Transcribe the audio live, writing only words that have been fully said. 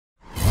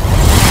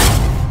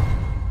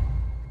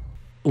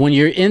when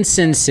you're in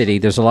Sin City,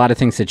 there's a lot of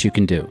things that you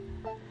can do.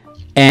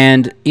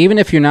 And even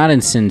if you're not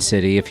in Sin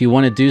City, if you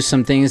want to do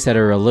some things that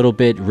are a little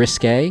bit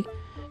risque,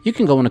 you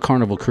can go on a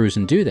Carnival cruise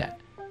and do that.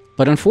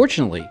 But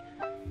unfortunately,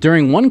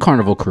 during one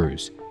Carnival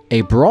cruise,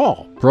 a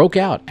brawl broke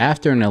out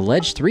after an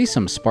alleged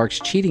threesome sparks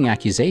cheating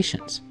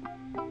accusations.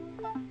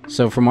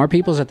 So from our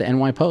peoples at the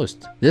NY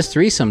Post, this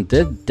threesome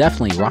did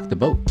definitely rock the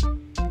boat.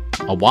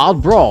 A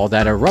wild brawl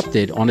that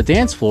erupted on the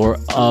dance floor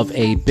of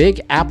a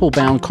Big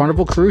Apple-bound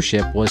Carnival cruise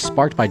ship was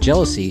sparked by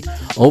jealousy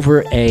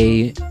over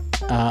a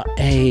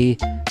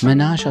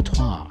menage a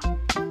trois.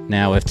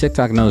 Now, if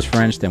TikTok knows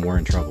French, then we're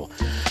in trouble.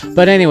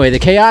 But anyway, the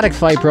chaotic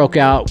fight broke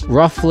out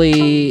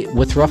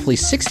with roughly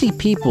 60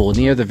 people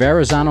near the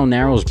Verrazano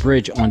Narrows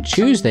Bridge on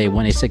Tuesday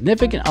when a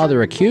significant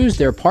other accused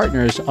their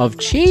partners of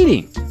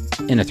cheating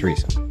in a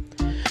threesome.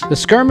 The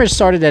skirmish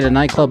started at a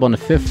nightclub on the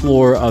 5th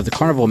floor of the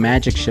Carnival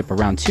Magic Ship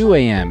around 2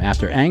 a.m.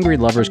 after angry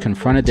lovers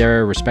confronted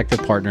their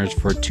respective partners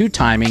for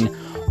two-timing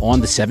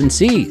on the Seven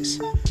Seas.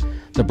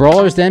 The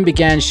brawlers then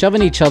began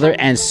shoving each other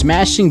and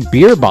smashing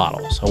beer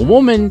bottles. A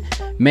woman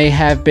may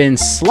have been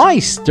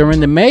sliced during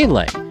the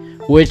melee,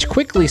 which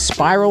quickly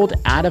spiraled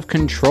out of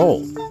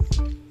control.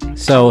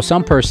 So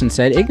some person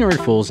said,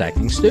 ignorant fools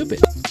acting stupid.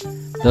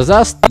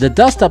 The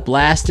dust-up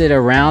lasted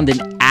around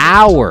an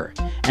hour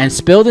and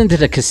spilled into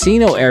the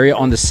casino area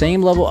on the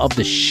same level of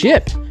the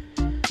ship.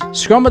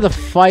 Scrum of the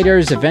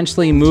fighters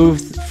eventually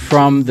moved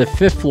from the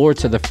 5th floor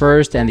to the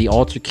 1st, and the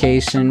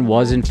altercation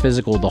wasn't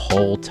physical the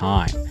whole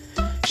time.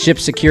 Ship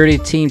security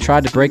team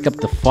tried to break up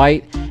the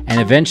fight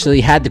and eventually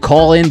had to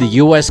call in the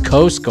U.S.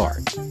 Coast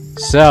Guard.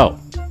 So,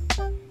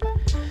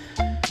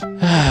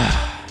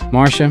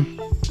 Marsha,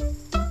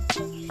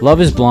 love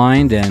is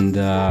blind, and,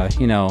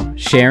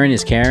 sharing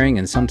is caring,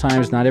 and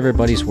sometimes not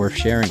everybody's worth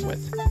sharing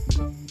with.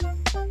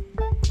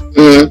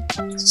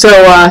 So,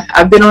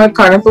 I've been on a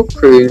Carnival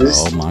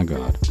cruise. Oh, my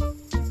God.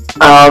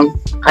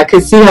 I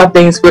could see how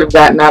things would have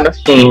gotten out of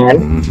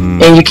hand.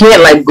 And you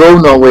can't, go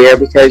nowhere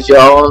because you're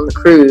all on the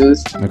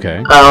cruise.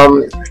 Okay.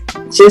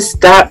 Just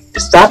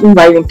stop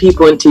inviting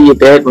people into your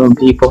bedroom,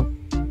 people.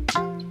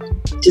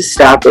 Just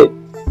stop it.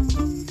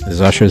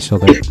 Is Usher still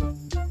there?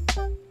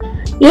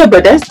 Yeah,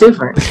 but that's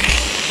different.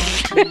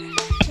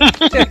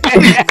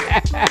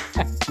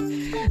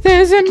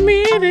 There's a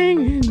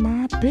meeting in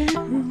my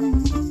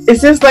bedroom.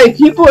 It's just like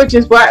people are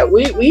just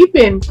we've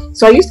been.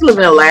 So I used to live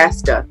in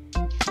Alaska,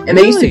 and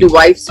they used to do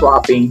wife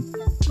swapping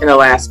in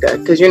Alaska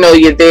because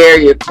you're there,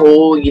 you're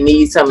cool, you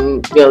need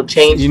some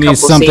change. You need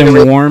something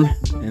scenery. Warm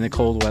in the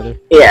cold weather.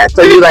 Yeah,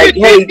 so you're like,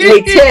 hey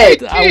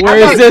Ted,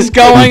 where is this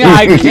going?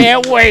 I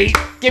can't wait.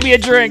 Give me a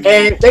drink.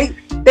 And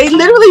they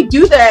literally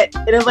do that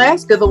in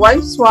Alaska. The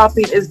wife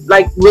swapping is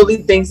really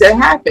things that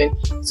happen.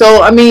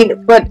 So I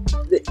mean, but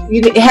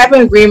you have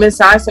an agreement,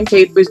 sign some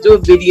papers, do a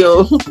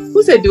video.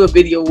 Who said do a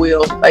video,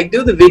 Will?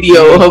 Do the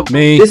video of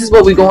me. This is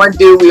what we're going to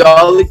do. We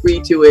all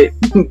agree to it.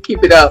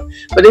 Keep it up.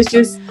 But it's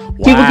just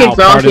people get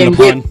drunk and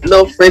get a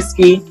little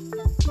frisky.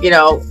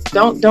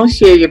 Don't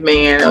share your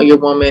man or your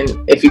woman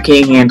if you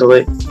can't handle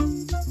it.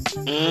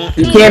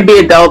 You can't be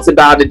adults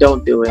about it.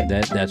 Don't do it.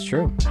 That's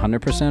true.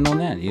 100% on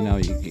that. You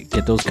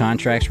get those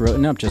contracts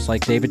written up just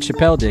like David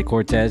Chappelle did,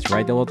 Cortez.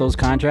 Write all those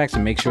contracts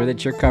and make sure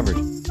that you're covered.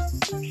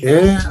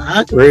 Yeah,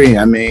 I agree.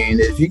 I mean,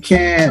 if you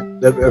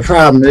can't, the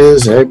problem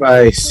is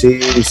everybody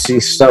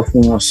sees stuff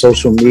on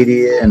social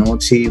media and on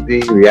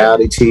TV,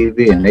 reality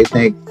TV, and they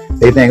think,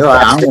 oh,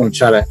 I'm going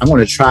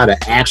to try to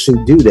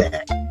actually do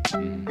that,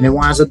 and it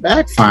winds up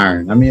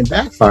backfiring. I mean, it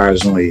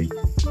backfires on you.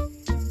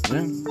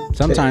 Yeah.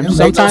 Sometimes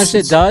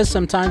it does.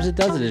 Sometimes it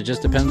doesn't. It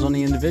just depends on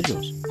the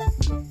individuals.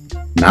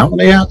 Not when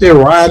they out there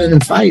riding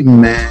and fighting,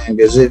 man.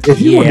 Because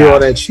if you want to do all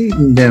that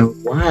cheating, then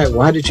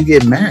why did you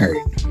get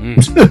married?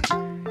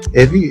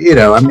 If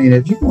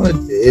you want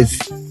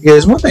to,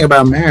 there's one thing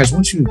about marriage.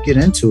 Once you get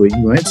into it,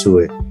 you're into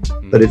it.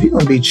 But if you're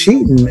gonna be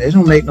cheating, it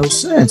don't make no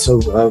sense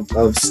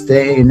of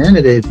staying in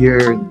it if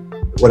you're,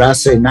 what I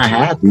say, not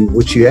happy with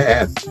what you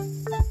have.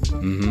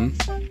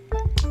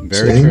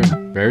 Very true.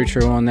 Very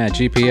true on that.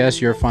 GPS,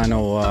 your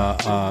final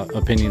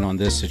opinion on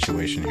this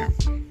situation here.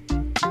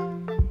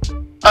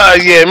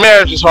 Yeah,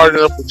 marriage is hard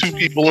enough with two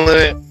people in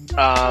it.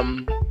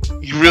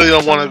 You really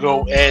don't want to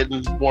go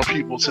adding more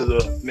people to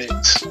the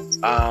mix.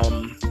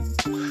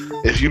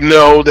 If you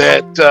know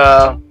that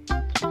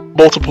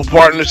multiple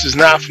partners is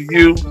not for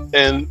you,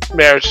 and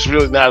marriage is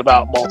really not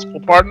about multiple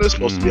partners, it's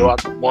supposed to be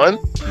about one.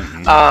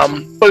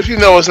 But if you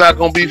know it's not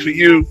going to be for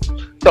you,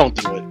 don't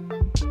do it.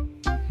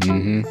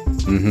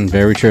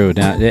 Very true.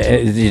 Now,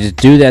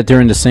 do that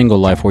during the single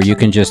life where you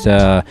can just,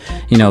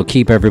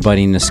 keep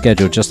everybody in the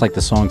schedule, just like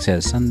the song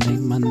says: Sunday,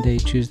 Monday,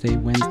 Tuesday,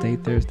 Wednesday,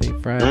 Thursday,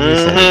 Friday,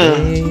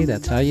 Saturday.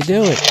 That's how you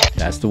do it.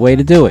 That's the way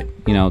to do it.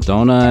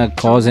 Don't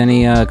cause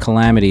any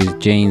calamities,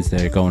 Janes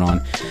that are going on.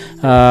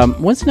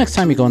 When's the next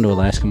time you go into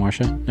Alaska,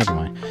 Marsha? Never mind.